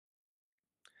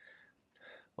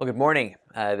Well, good morning.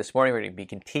 This morning we're going to be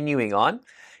continuing on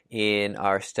in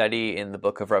our study in the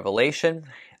book of Revelation.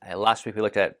 Last week we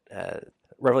looked at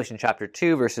Revelation chapter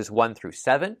 2, verses 1 through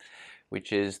 7,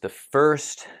 which is the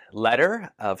first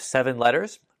letter of 7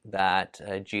 letters that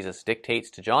Jesus dictates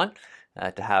to John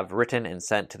to have written and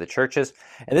sent to the churches.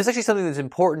 And this is actually something that's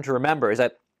important to remember, is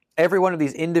that every one of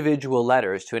these individual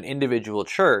letters to an individual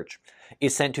church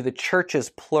is sent to the churches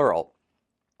plural.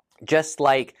 Just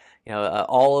like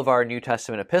all of our New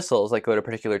Testament epistles that go to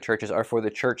particular churches are for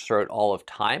the church throughout all of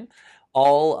time.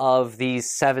 All of these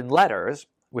 7 letters,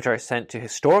 which are sent to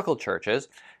historical churches,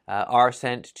 are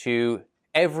sent to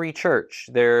every church.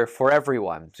 They're for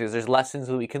everyone. So there's lessons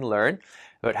that we can learn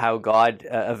about how God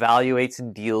evaluates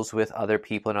and deals with other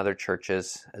people and other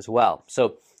churches as well.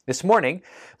 So this morning,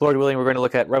 Lord willing, we're going to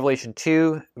look at Revelation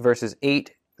 2, verses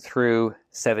 8 through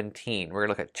 17. We're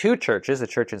going to look at 2 churches, the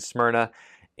church in Smyrna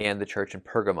and the church in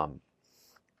Pergamum.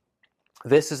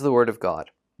 This is the word of God.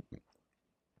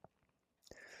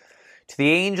 To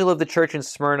the angel of the church in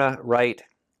Smyrna write,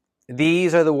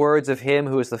 "These are the words of him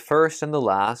who is the first and the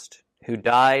last, who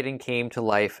died and came to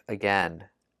life again.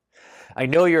 I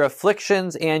know your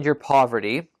afflictions and your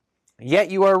poverty,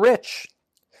 yet you are rich.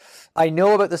 I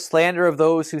know about the slander of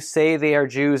those who say they are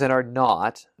Jews and are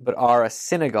not, but are a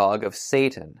synagogue of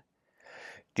Satan.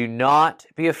 Do not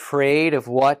be afraid of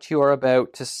what you are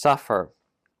about to suffer.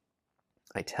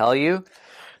 I tell you,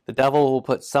 the devil will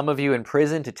put some of you in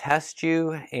prison to test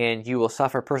you, and you will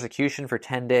suffer persecution for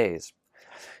 10 days.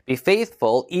 Be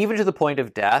faithful even to the point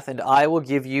of death, and I will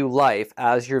give you life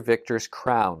as your victor's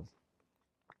crown.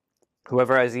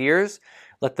 Whoever has ears,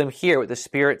 let them hear what the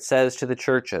Spirit says to the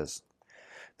churches.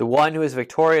 The one who is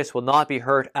victorious will not be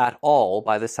hurt at all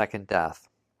by the second death.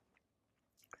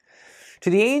 To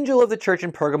the angel of the church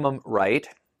in Pergamum write,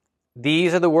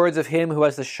 These are the words of him who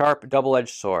has the sharp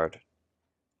double-edged sword.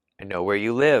 I know where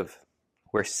you live,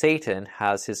 where Satan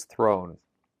has his throne.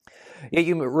 Yet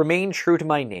you remain true to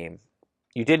my name.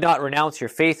 You did not renounce your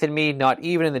faith in me, not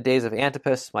even in the days of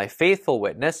Antipas, my faithful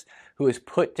witness, who was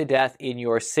put to death in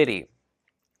your city,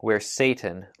 where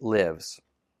Satan lives.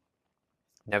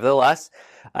 Nevertheless,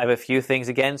 I have a few things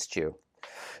against you.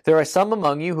 There are some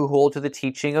among you who hold to the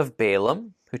teaching of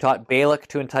Balaam, who taught Balak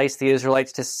to entice the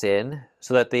Israelites to sin,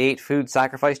 so that they ate food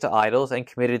sacrificed to idols and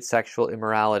committed sexual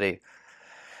immorality.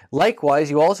 Likewise,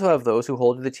 you also have those who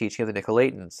hold to the teaching of the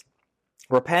Nicolaitans.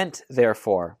 Repent,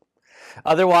 therefore.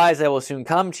 Otherwise, I will soon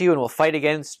come to you and will fight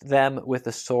against them with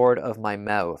the sword of my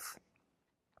mouth.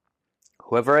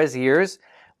 Whoever has ears,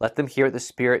 let them hear what the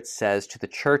Spirit says to the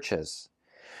churches.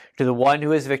 To the one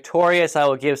who is victorious, I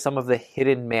will give some of the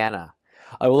hidden manna.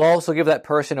 I will also give that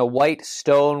person a white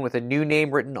stone with a new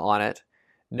name written on it,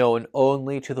 known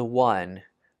only to the one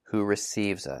who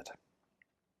receives it."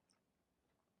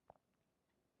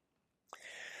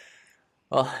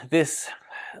 Well, this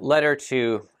letter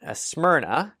to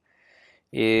Smyrna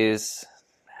is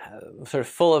sort of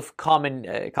full of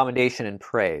commendation and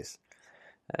praise.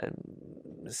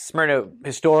 Smyrna,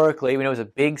 historically, we know, was a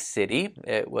big city.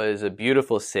 It was a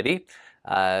beautiful city.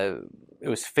 It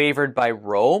was favored by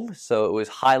Rome, so it was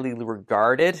highly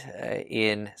regarded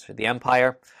in sort of the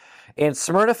empire. And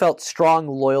Smyrna felt strong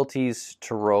loyalties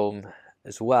to Rome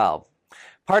as well.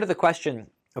 Part of the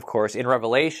question, of course, in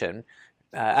Revelation,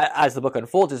 as the book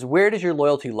unfolds, is where does your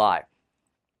loyalty lie?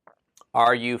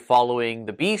 Are you following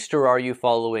the beast or are you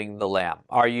following the lamb?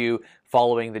 Are you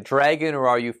following the dragon or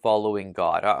are you following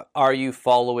God? Are you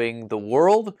following the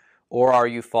world or are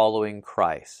you following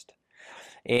Christ?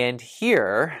 And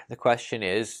here, the question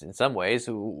is, in some ways,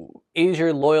 is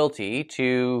your loyalty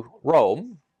to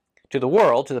Rome, to the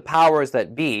world, to the powers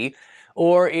that be,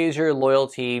 or is your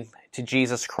loyalty to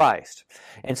Jesus Christ?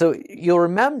 And so you'll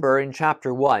remember in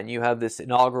chapter 1, you have this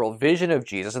inaugural vision of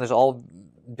Jesus, and there's all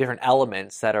different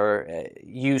elements that are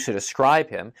used to describe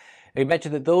him. And we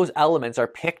mentioned that those elements are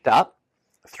picked up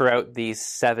throughout these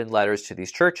 7 letters to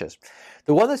these churches.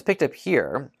 The one that's picked up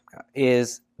here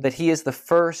is that he is the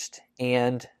first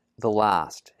and the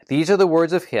last. These are the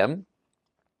words of him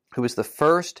who is the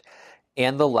first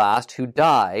and the last, who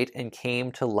died and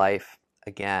came to life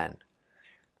again.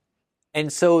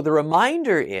 And so the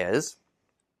reminder is,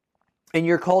 in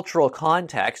your cultural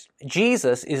context,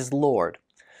 Jesus is Lord.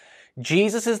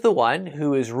 Jesus is the one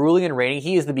who is ruling and reigning.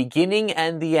 He is the beginning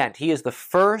and the end. He is the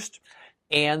first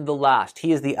and the last.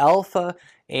 He is the Alpha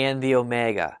and the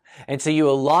Omega. And so you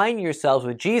align yourselves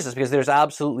with Jesus because there's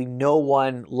absolutely no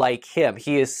one like him.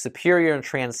 He is superior and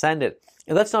transcendent.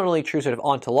 And that's not only true sort of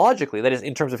ontologically, that is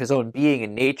in terms of his own being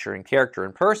and nature and character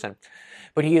and person,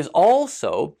 but he is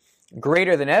also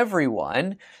greater than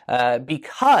everyone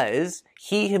because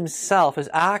he himself has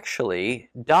actually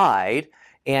died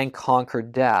and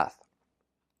conquered death.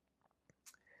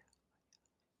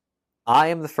 I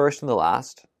am the first and the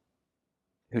last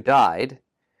who died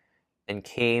and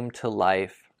came to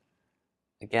life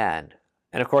again.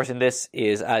 And of course, and this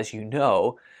is, as you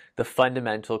know, the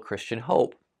fundamental Christian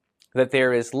hope, that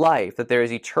there is life, that there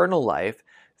is eternal life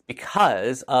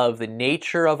because of the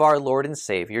nature of our Lord and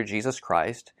Savior, Jesus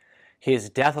Christ, his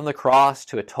death on the cross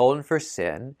to atone for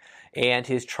sin, and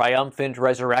his triumphant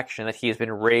resurrection, that he has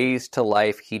been raised to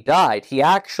life. He died. He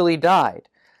actually died.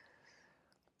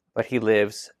 But he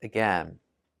lives again.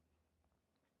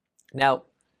 Now,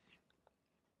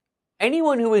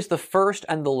 anyone who is the first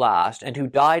and the last and who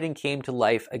died and came to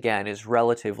life again is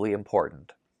relatively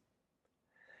important.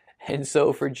 And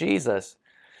so for Jesus,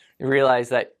 you realize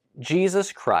that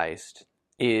Jesus Christ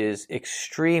is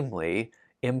extremely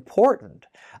important.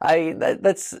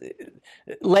 That's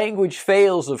language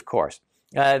fails, of course.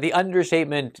 The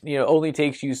understatement, only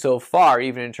takes you so far,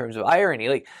 even in terms of irony.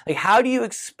 Like how do you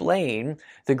explain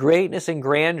the greatness and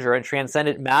grandeur and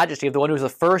transcendent majesty of the one who was the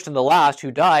first and the last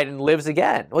who died and lives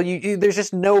again? Well, there's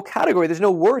just no category. There's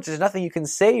no words. There's nothing you can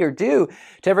say or do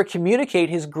to ever communicate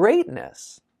his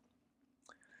greatness.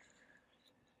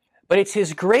 But it's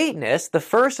his greatness, the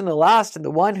first and the last, and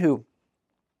the one who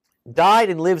died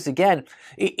and lives again.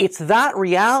 It's that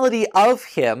reality of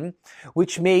him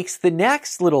which makes the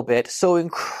next little bit so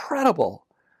incredible.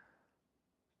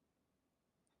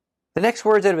 The next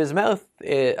words out of his mouth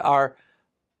are,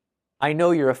 I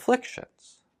know your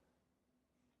afflictions.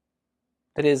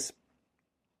 That is,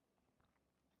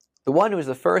 the one who is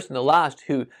the first and the last,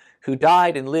 who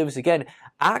died and lives again,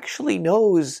 actually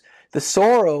knows the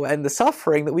sorrow and the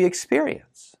suffering that we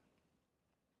experience.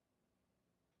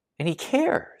 And he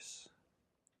cares.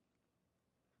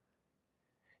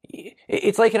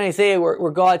 It's like in Isaiah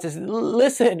where God says,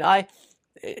 listen,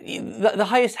 the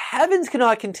highest heavens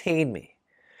cannot contain me.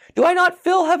 Do I not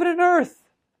fill heaven and earth?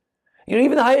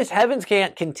 Even the highest heavens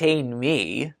can't contain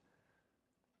me.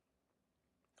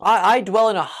 I dwell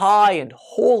in a high and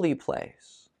holy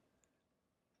place.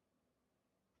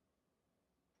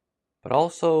 But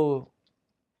also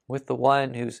with the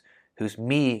one who's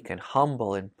meek and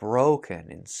humble and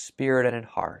broken in spirit and in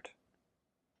heart.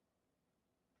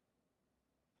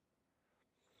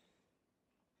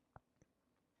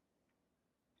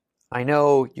 I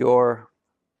know your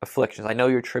afflictions. I know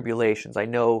your tribulations. I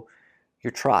know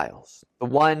your trials. The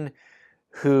one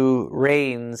who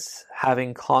reigns,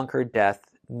 having conquered death,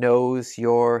 knows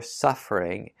your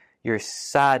suffering, your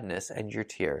sadness, and your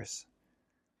tears.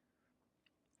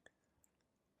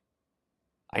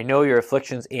 I know your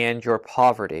afflictions and your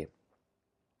poverty.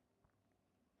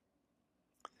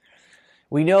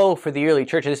 We know for the early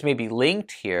church, and this may be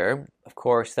linked here, of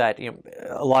course, that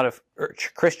a lot of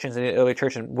Christians in the early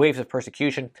church in waves of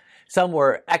persecution, some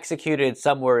were executed,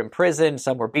 some were imprisoned,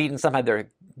 some were beaten, some had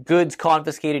their goods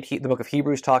confiscated. The book of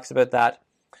Hebrews talks about that.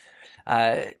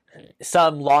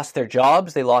 Some lost their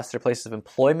jobs, they lost their places of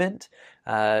employment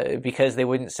because they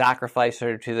wouldn't sacrifice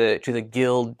to the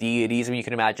guild deities. I mean, you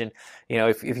can imagine,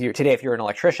 if you're an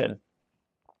electrician,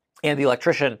 and the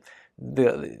electrician's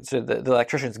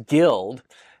guild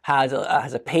has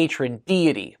a patron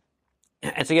deity,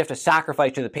 and so you have to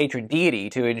sacrifice to the patron deity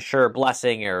to ensure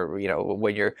blessing, or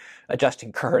when you're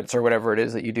adjusting currents or whatever it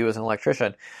is that you do as an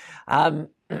electrician, and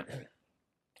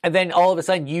then all of a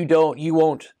sudden you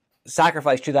won't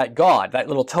sacrifice to that god, that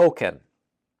little token.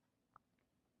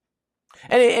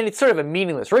 And it's sort of a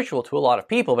meaningless ritual to a lot of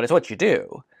people, but it's what you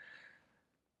do.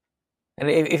 And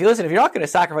if you're not going to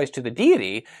sacrifice to the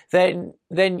deity, then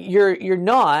you're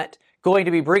not going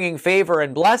to be bringing favor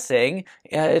and blessing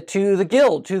to the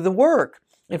guild, to the work.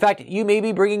 In fact, you may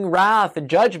be bringing wrath and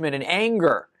judgment and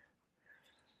anger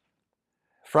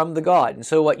from the god. And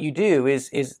so what you do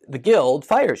is the guild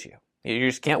fires you. You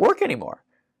just can't work anymore.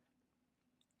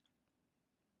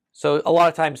 So a lot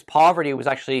of times poverty was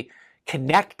actually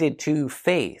connected to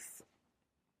faith.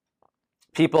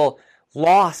 People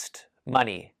lost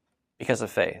money because of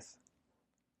faith.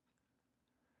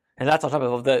 And that's on top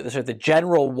of the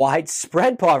general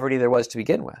widespread poverty there was to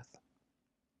begin with.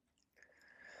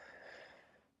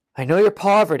 I know your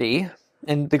poverty,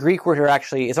 and the Greek word here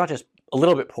actually is not just a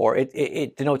little bit poor,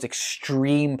 it denotes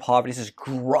extreme poverty. This is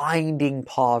grinding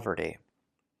poverty.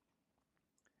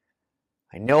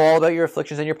 I know all about your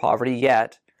afflictions and your poverty,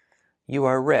 yet you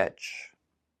are rich.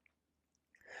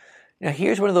 Now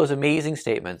here's one of those amazing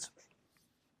statements,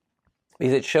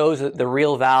 because it shows the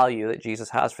real value that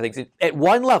Jesus has for things. At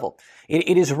one level,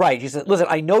 it is right. Jesus said, listen,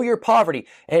 I know your poverty.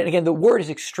 And again, the word is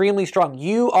extremely strong.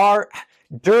 You are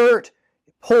dirt,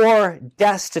 poor,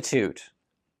 destitute.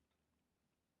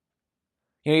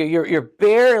 You're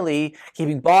barely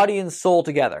keeping body and soul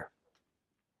together.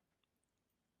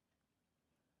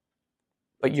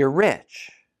 But you're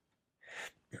rich.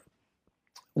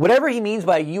 Whatever he means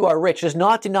by you are rich does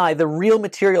not deny the real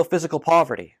material physical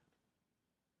poverty.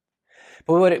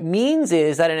 But what it means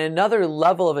is that in another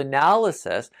level of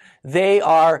analysis, they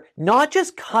are not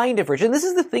just kind of rich. And this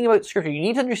is the thing about Scripture. You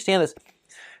need to understand this.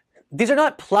 These are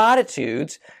not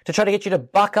platitudes to try to get you to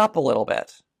buck up a little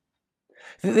bit.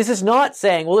 This is not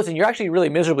saying, well, listen, you're actually really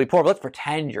miserably poor, but let's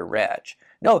pretend you're rich.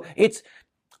 No, it's,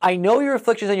 I know your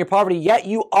afflictions and your poverty, yet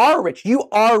you are rich. You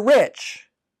are rich.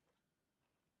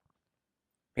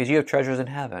 Because you have treasures in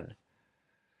heaven.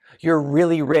 You're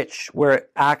really rich where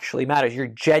it actually matters. You're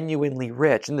genuinely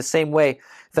rich. In the same way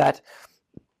that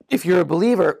if you're a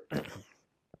believer,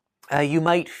 you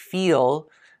might feel,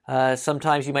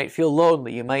 sometimes you might feel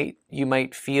lonely. You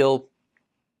might feel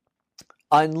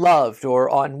unloved or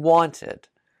unwanted.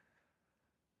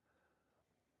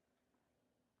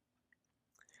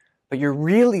 But you're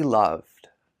really loved.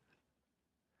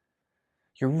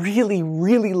 You're really,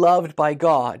 really loved by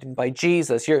God and by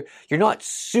Jesus. You're not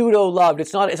pseudo-loved.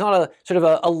 It's not a sort of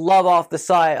a love on the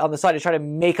side to try to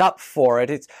make up for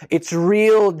it. It's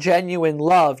real, genuine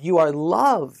love. You are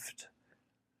loved.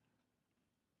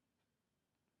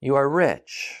 You are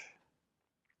rich.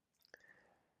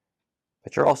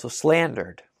 But you're also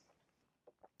slandered.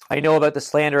 I know about the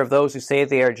slander of those who say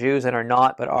they are Jews and are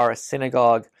not, but are a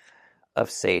synagogue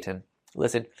of Satan.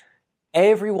 Listen,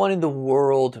 everyone in the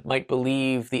world might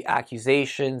believe the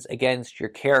accusations against your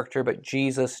character, but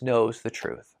Jesus knows the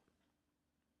truth.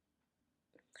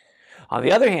 On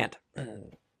the other hand,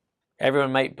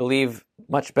 everyone might believe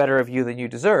much better of you than you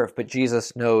deserve, but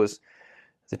Jesus knows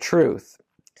the truth.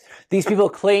 These people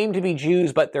claim to be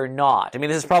Jews, but they're not. I mean,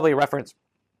 this is probably a reference.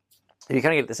 You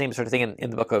kind of get the same sort of thing in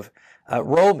the book of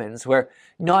Romans, where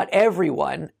not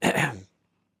everyone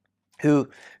who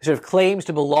sort of claims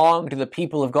to belong to the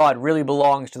people of God really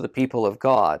belongs to the people of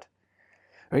God.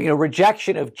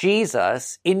 Rejection of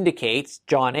Jesus indicates,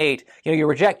 John 8, you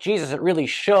reject Jesus, it really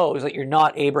shows that you're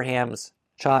not Abraham's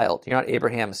child. You're not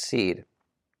Abraham's seed.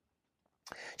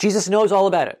 Jesus knows all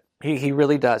about it. He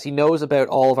really does. He knows about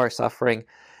all of our suffering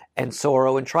and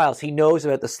sorrow and trials. He knows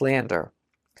about the slander.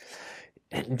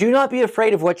 Do not be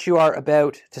afraid of what you are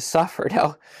about to suffer.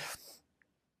 Now,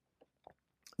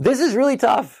 this is really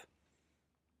tough.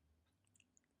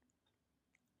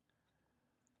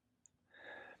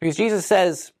 Because Jesus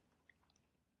says,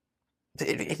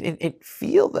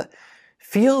 feel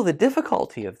the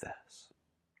difficulty of this.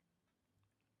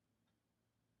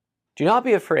 Do not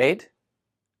be afraid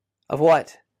of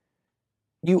what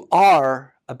you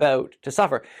are about to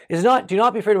suffer. It's not, do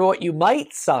not be afraid of what you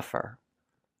might suffer.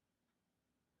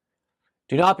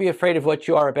 Do not be afraid of what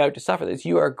you are about to suffer. That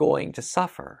you are going to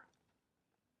suffer.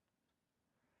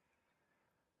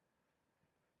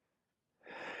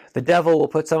 The devil will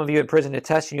put some of you in prison to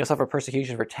test you, and you'll suffer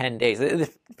persecution for 10 days.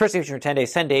 The persecution for 10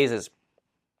 days. 10 days is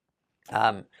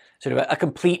sort of a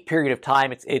complete period of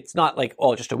time. It's not like,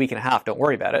 oh, just a week and a half, don't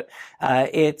worry about it.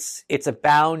 It's a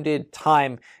bounded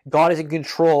time. God is in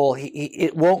control.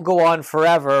 It won't go on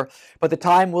forever, but the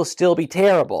time will still be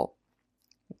terrible.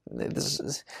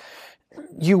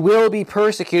 You will be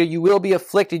persecuted. You will be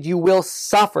afflicted. You will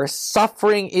suffer.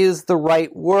 Suffering is the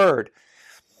right word.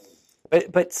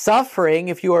 But suffering,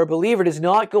 if you are a believer, does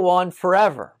not go on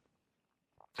forever.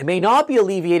 It may not be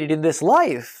alleviated in this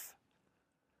life,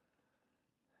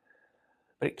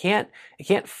 but it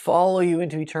can't follow you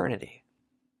into eternity.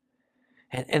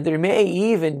 And there may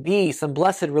even be some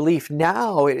blessed relief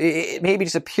now. It may be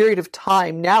just a period of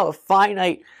time now, a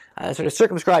finite, sort of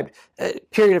circumscribed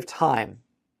period of time.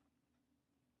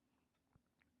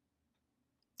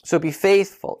 So be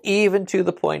faithful, even to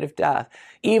the point of death.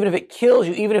 Even if it kills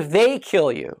you, even if they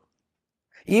kill you.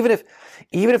 Even if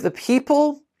the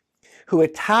people who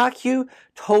attack you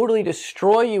totally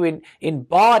destroy you in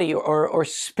body or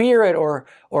spirit or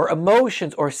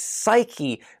emotions or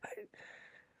psyche.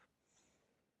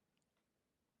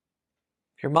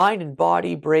 If your mind and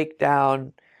body break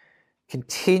down,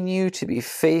 continue to be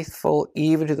faithful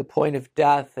even to the point of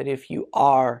death. And if you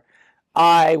are,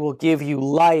 I will give you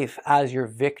life as your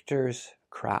victor's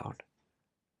crown.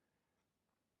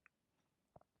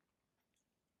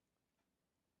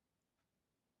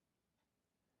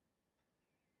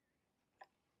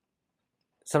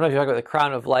 Sometimes you talk about the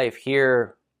crown of life.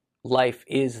 Here, life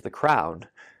is the crown.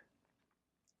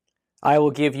 I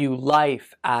will give you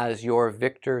life as your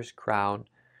victor's crown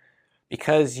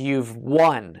because you've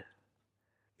won,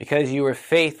 because you were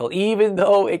faithful, even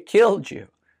though it killed you.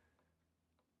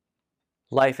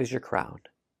 Life is your crown.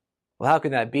 Well, how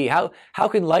can that be? How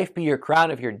can life be your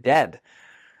crown if you're dead?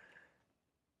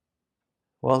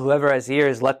 Well, whoever has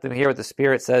ears, let them hear what the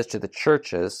Spirit says to the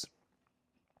churches.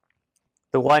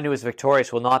 The one who is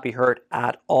victorious will not be hurt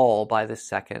at all by the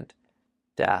second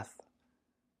death.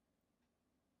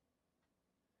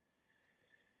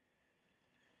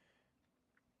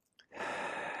 In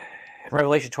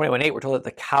Revelation 21:8, we're told that the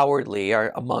cowardly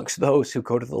are amongst those who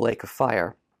go to the lake of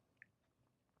fire.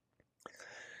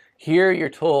 Here you're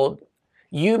told,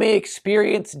 you may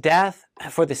experience death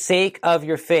for the sake of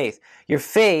your faith. Your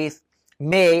faith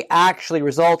may actually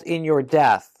result in your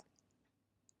death.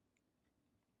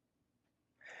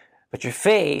 But your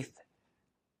faith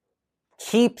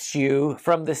keeps you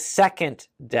from the second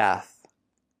death.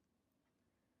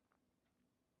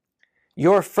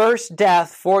 Your first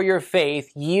death for your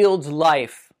faith yields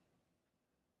life.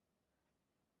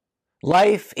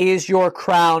 Life is your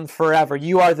crown forever.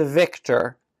 You are the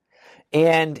victor,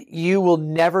 and you will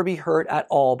never be hurt at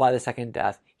all by the second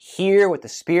death. Hear what the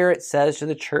Spirit says to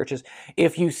the churches.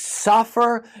 If you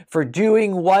suffer for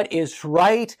doing what is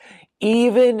right,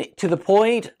 even to the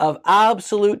point of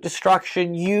absolute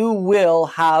destruction, you will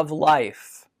have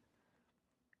life.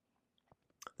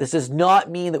 This does not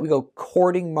mean that we go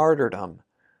courting martyrdom.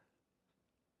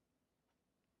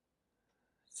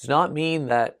 It does not mean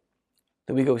that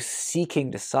we go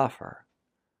seeking to suffer.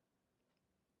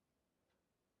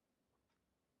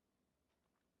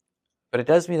 But it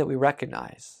does mean that we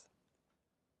recognize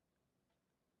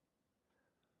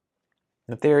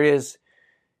that there is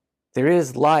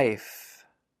life,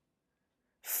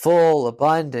 full,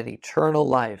 abundant, eternal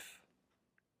life.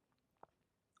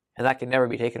 And that can never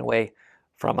be taken away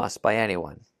from us by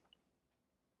anyone.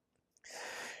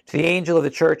 To the angel of the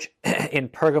church in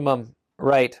Pergamum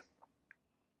write,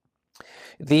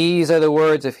 these are the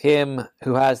words of him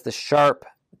who has the sharp,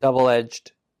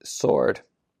 double-edged sword.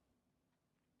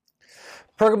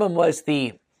 Pergamum was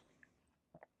the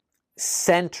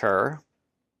center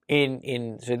so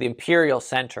the imperial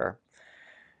center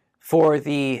for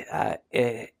the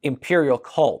imperial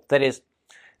cult. That is,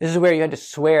 this is where you had to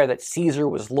swear that Caesar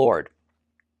was Lord.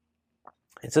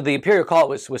 And so the imperial cult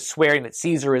was swearing that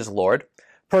Caesar is Lord.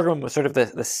 Pergamum was sort of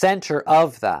the center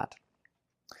of that.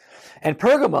 And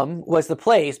Pergamum was the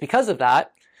place, because of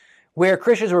that, where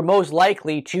Christians were most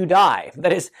likely to die.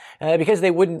 That is, because they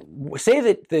wouldn't say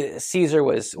that Caesar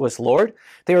was Lord,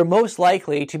 they were most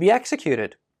likely to be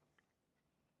executed.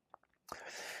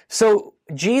 So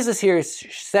Jesus here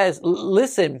says,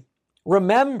 listen,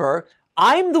 remember,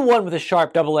 I'm the one with a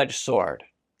sharp double-edged sword.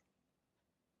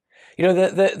 You know,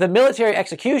 the military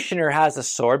executioner has a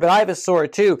sword, but I have a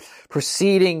sword too,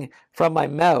 proceeding from my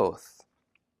mouth.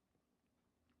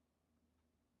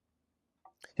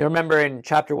 You remember in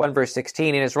chapter 1, verse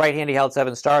 16, in his right hand he held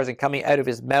 7 stars, and coming out of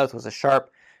his mouth was a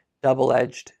sharp,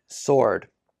 double-edged sword.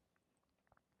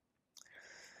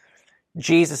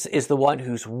 Jesus is the one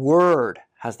whose word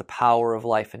has the power of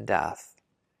life and death.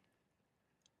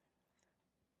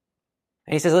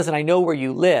 And he says, listen, I know where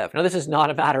you live. Now, this is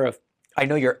not a matter of, I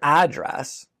know your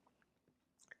address.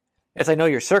 It's, I know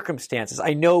your circumstances.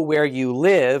 I know where you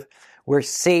live, where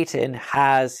Satan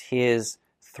has his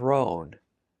throne.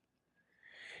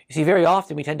 You see, very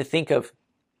often we tend to think of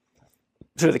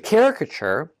sort of the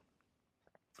caricature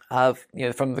of,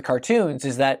 from the cartoons,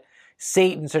 is that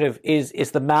Satan sort of is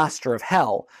the master of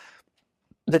hell.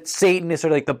 That Satan is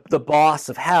sort of like the boss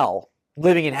of hell,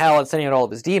 living in hell and sending out all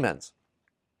of his demons.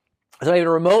 It's not even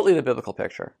remotely the biblical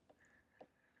picture.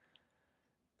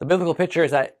 The biblical picture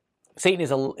is that Satan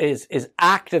is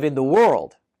active in the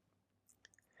world.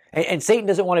 And Satan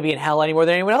doesn't want to be in hell any more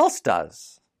than anyone else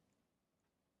does.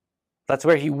 That's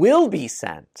where he will be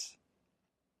sent.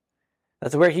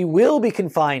 That's where he will be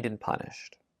confined and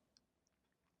punished.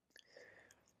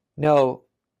 No,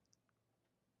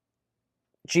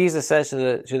 Jesus says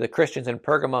to the Christians in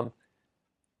Pergamum,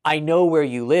 I know where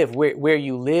you live. Where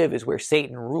you live is where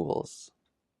Satan rules.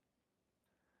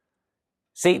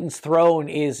 Satan's throne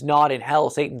is not in hell.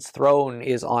 Satan's throne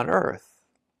is on earth.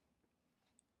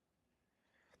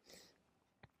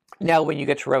 Now, when you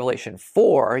get to Revelation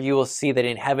 4, you will see that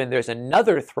in heaven there's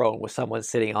another throne with someone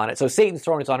sitting on it. So Satan's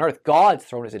throne is on earth. God's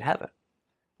throne is in heaven,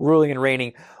 ruling and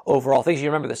reigning over all things. You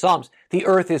remember the Psalms. The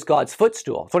earth is God's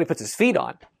footstool. It's what he puts his feet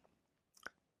on.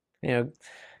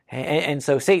 And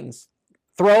so Satan's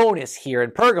throne is here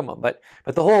in Pergamum, but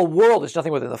the whole world is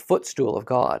nothing more than the footstool of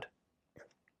God.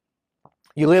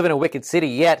 You live in a wicked city,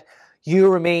 yet you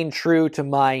remain true to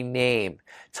my name.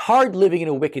 It's hard living in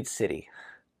a wicked city.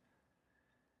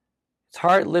 It's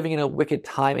hard living in a wicked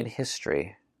time in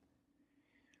history.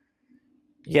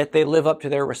 Yet they live up to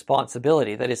their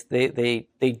responsibility. That is, they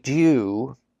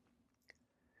do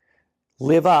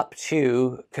live up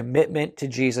to commitment to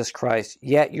Jesus Christ,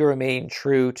 yet you remain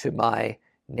true to my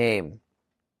name.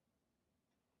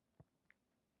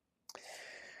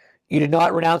 You did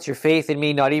not renounce your faith in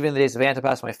me, not even in the days of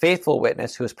Antipas, my faithful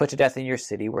witness, who was put to death in your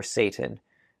city where Satan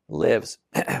lives.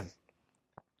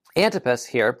 Antipas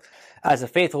here, as a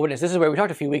faithful witness, this is where we talked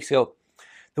a few weeks ago.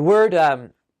 The word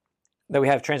that we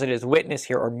have translated as witness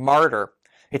here, or martyr,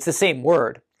 it's the same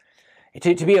word.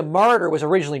 To be a martyr was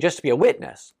originally just to be a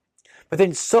witness. But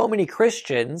then so many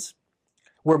Christians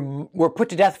were put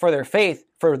to death for their faith,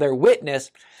 for their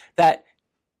witness, that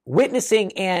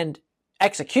witnessing and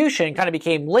execution kind of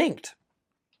became linked.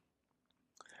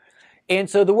 And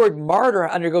so the word martyr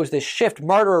undergoes this shift.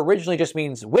 Martyr originally just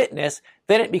means witness,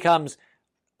 then it becomes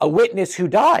a witness who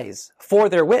dies for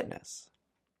their witness.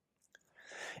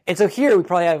 And so here we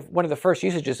probably have one of the first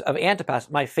usages of Antipas,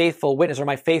 my faithful witness, or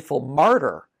my faithful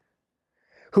martyr,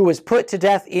 who was put to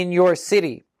death in your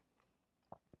city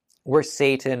where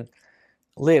Satan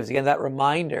lives. Again, that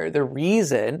reminder, the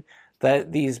reason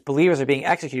that these believers are being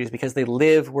executed is because they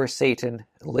live where Satan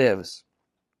lives.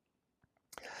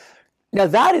 Now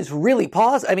that is really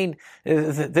positive. I mean,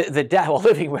 the death, well,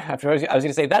 living where, I was going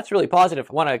to say, that's really positive.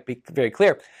 I want to be very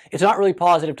clear. It's not really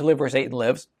positive to live where Satan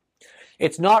lives.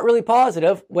 It's not really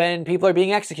positive when people are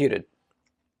being executed.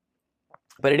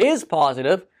 But it is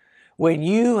positive when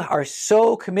you are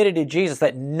so committed to Jesus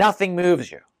that nothing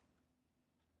moves you.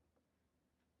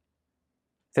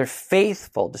 They're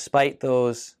faithful despite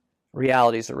those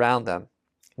realities around them.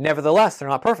 Nevertheless, they're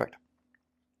not perfect.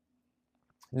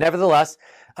 Nevertheless,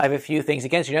 I have a few things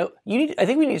against you. I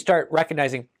think we need to start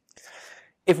recognizing,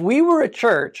 if we were a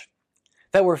church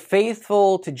that were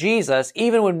faithful to Jesus,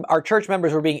 even when our church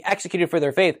members were being executed for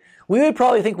their faith, we would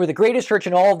probably think we're the greatest church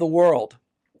in all of the world.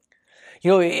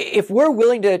 If we're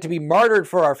willing to be martyred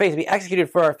for our faith, to be executed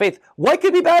for our faith, what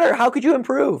could be better? How could you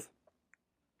improve?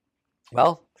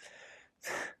 Well,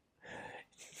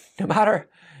 no matter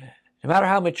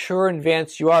how mature and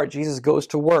advanced you are, Jesus goes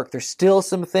to work. There's still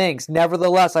some things.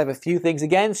 Nevertheless, I have a few things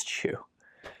against you.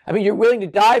 I mean, you're willing to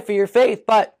die for your faith,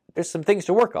 but there's some things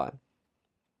to work on.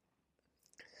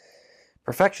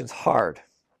 Perfection's hard.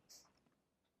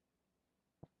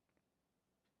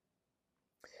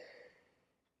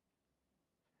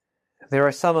 There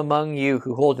are some among you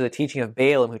who hold to the teaching of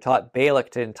Balaam, who taught Balak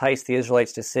to entice the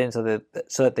Israelites to sin so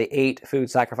that they ate food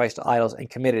sacrificed to idols and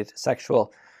committed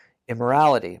sexual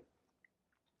immorality.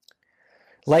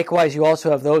 Likewise, you also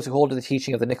have those who hold to the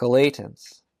teaching of the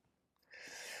Nicolaitans.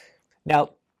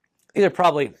 Now, these are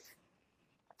probably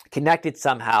connected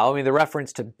somehow. I mean, the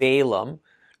reference to Balaam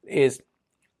is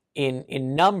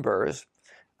in Numbers.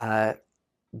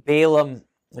 Balaam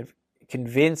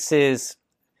convinces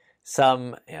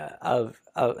some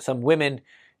women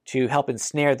to help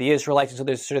ensnare the Israelites, and so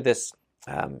there's sort of this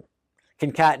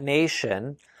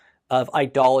concatenation of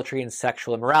idolatry and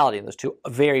sexual immorality, and those two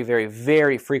very, very,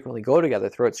 very frequently go together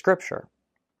throughout Scripture.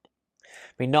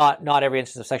 I mean, not every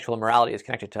instance of sexual immorality is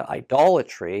connected to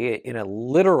idolatry in a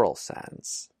literal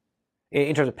sense,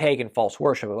 in terms of pagan false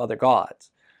worship of other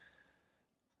gods.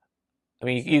 I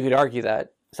mean, you could argue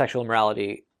that sexual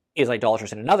immorality is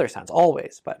idolatrous in another sense,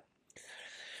 always, but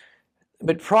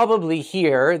probably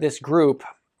here, this group,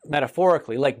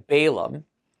 metaphorically, like Balaam,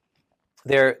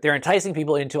 they're enticing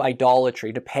people into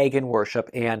idolatry, to pagan worship,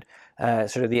 and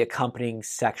sort of the accompanying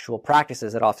sexual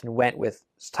practices that often went with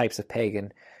types of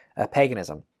paganism.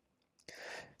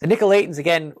 The Nicolaitans,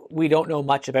 again, we don't know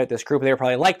much about this group. They were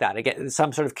probably like that. Again,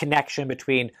 some sort of connection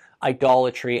between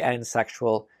idolatry and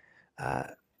sexual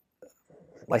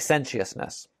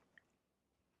licentiousness.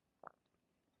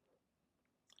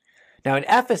 Now, in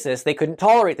Ephesus, they couldn't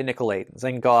tolerate the Nicolaitans,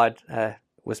 and God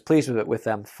was pleased with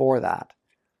them for that.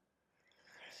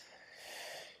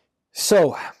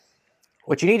 So,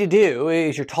 what you need to do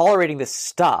is, you're tolerating this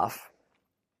stuff.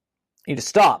 You need to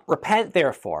stop. Repent,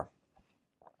 therefore.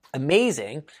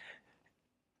 Amazing.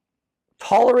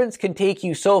 Tolerance can take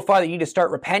you so far that you need to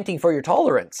start repenting for your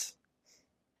tolerance.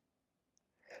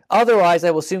 Otherwise,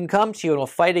 I will soon come to you and will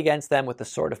fight against them with the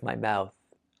sword of my mouth.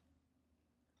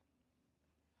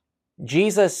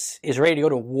 Jesus is ready to go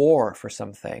to war for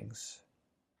some things.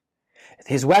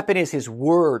 His weapon is his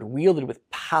word, wielded with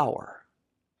power.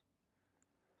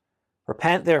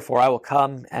 Repent, therefore, I will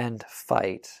come and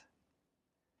fight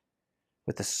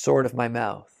with the sword of my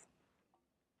mouth.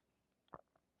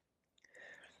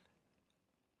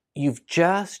 You've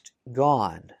just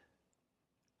gone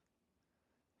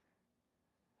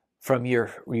from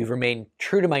you've remained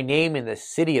true to my name in the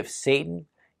city of Satan,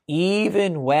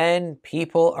 even when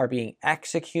people are being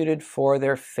executed for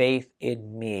their faith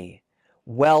in me.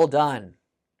 Well done.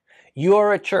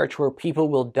 You're a church where people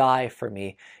will die for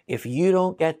me. If you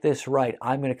don't get this right,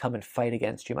 I'm going to come and fight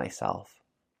against you myself.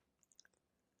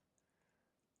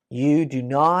 You do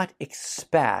not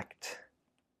expect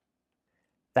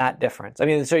that difference. I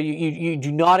mean, so you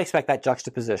do not expect that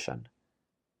juxtaposition.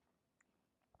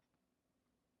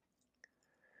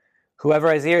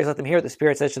 Whoever has ears, let them hear what the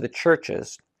Spirit says to the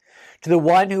churches. To the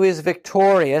one who is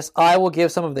victorious, I will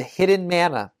give some of the hidden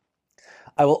manna.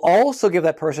 I will also give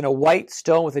that person a white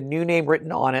stone with a new name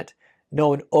written on it,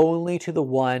 known only to the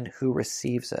one who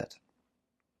receives it.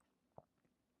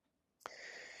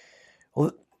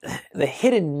 Well, the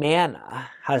hidden manna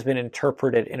has been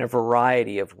interpreted in a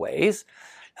variety of ways.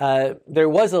 There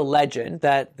was a legend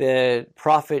that the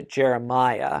prophet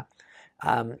Jeremiah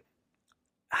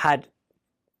had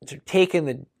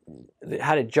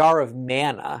a jar of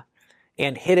manna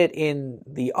and hid it in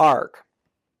the ark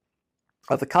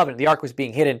of the covenant. The ark was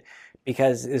being hidden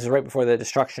because this is right before the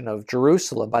destruction of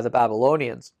Jerusalem by the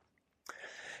Babylonians.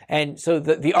 And so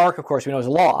the ark, of course, we know is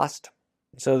lost.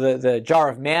 So the jar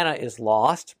of manna is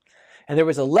lost. And there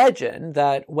was a legend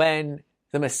that when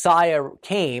the Messiah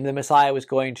came, the Messiah was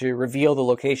going to reveal the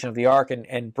location of the ark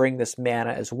and bring this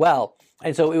manna as well.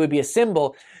 And so it would be a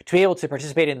symbol, to be able to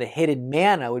participate in the hidden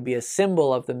manna would be a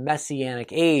symbol of the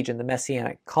Messianic age and the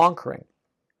Messianic conquering.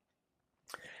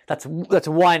 That's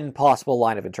one possible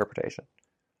line of interpretation.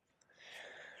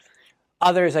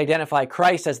 Others identify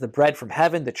Christ as the bread from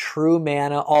heaven, the true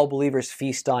manna. All believers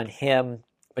feast on him,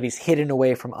 but he's hidden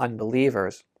away from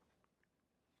unbelievers.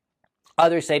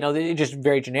 Others say, no, it's just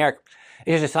very generic.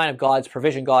 It is a sign of God's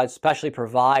provision. God specially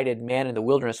provided manna in the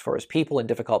wilderness for his people in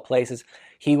difficult places.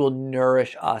 He will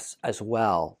nourish us as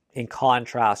well, in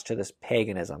contrast to this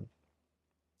paganism.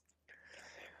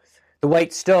 The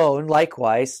white stone,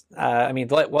 likewise,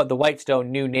 the white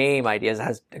stone new name idea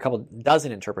has a couple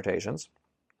dozen interpretations.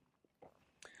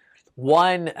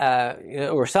 One,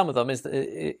 or some of them,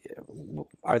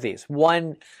 are these.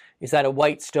 One is that a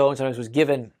white stone sometimes was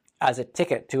given as a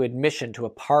ticket to admission to a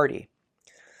party.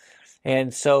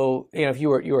 And so, if you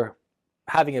were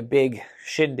having a big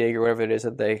shindig or whatever it is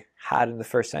that they had in the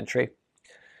first century,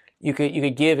 you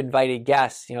could give invited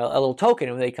guests, a little token,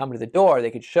 and when they come to the door,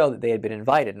 they could show that they had been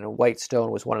invited, and a white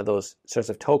stone was one of those sorts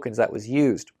of tokens that was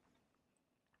used.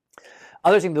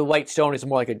 Others think the white stone is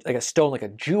more like a stone, like a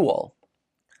jewel,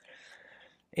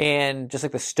 and just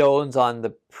like the stones on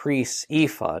the priest's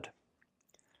ephod.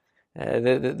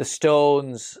 The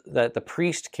stones that the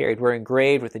priest carried were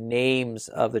engraved with the names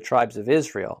of the tribes of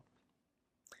Israel.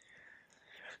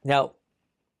 Now,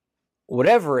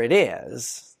 whatever it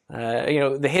is,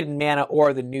 the hidden manna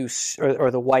or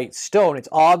the white stone, it's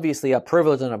obviously a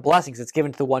privilege and a blessing because it's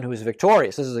given to the one who is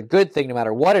victorious. This is a good thing no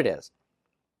matter what it is.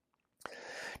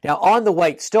 Now, on the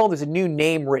white stone, there's a new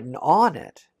name written on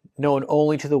it, known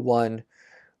only to the one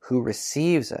who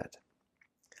receives it.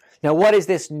 Now, what is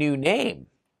this new name?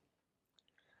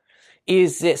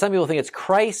 Some people think it's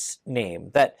Christ's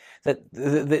name, that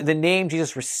the name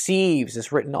Jesus receives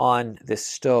is written on this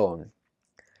stone.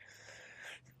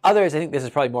 Others, I think this is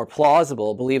probably more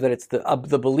plausible, believe that it's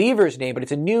the believer's name, but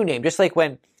it's a new name, just like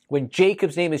when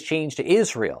Jacob's name is changed to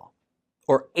Israel,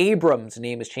 or Abram's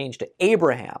name is changed to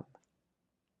Abraham.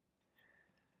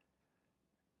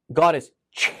 God has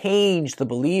changed the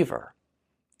believer.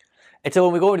 And so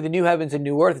when we go into the new heavens and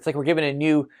new earth, it's like we're given a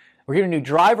new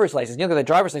driver's license. You look at the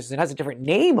driver's license, it has a different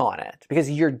name on it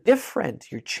because you're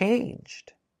different. You're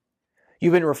changed.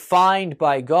 You've been refined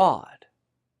by God.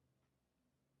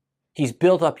 He's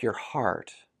built up your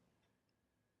heart.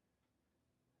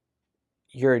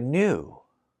 You're new.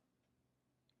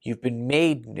 You've been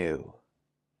made new.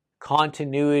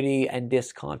 Continuity and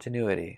discontinuity.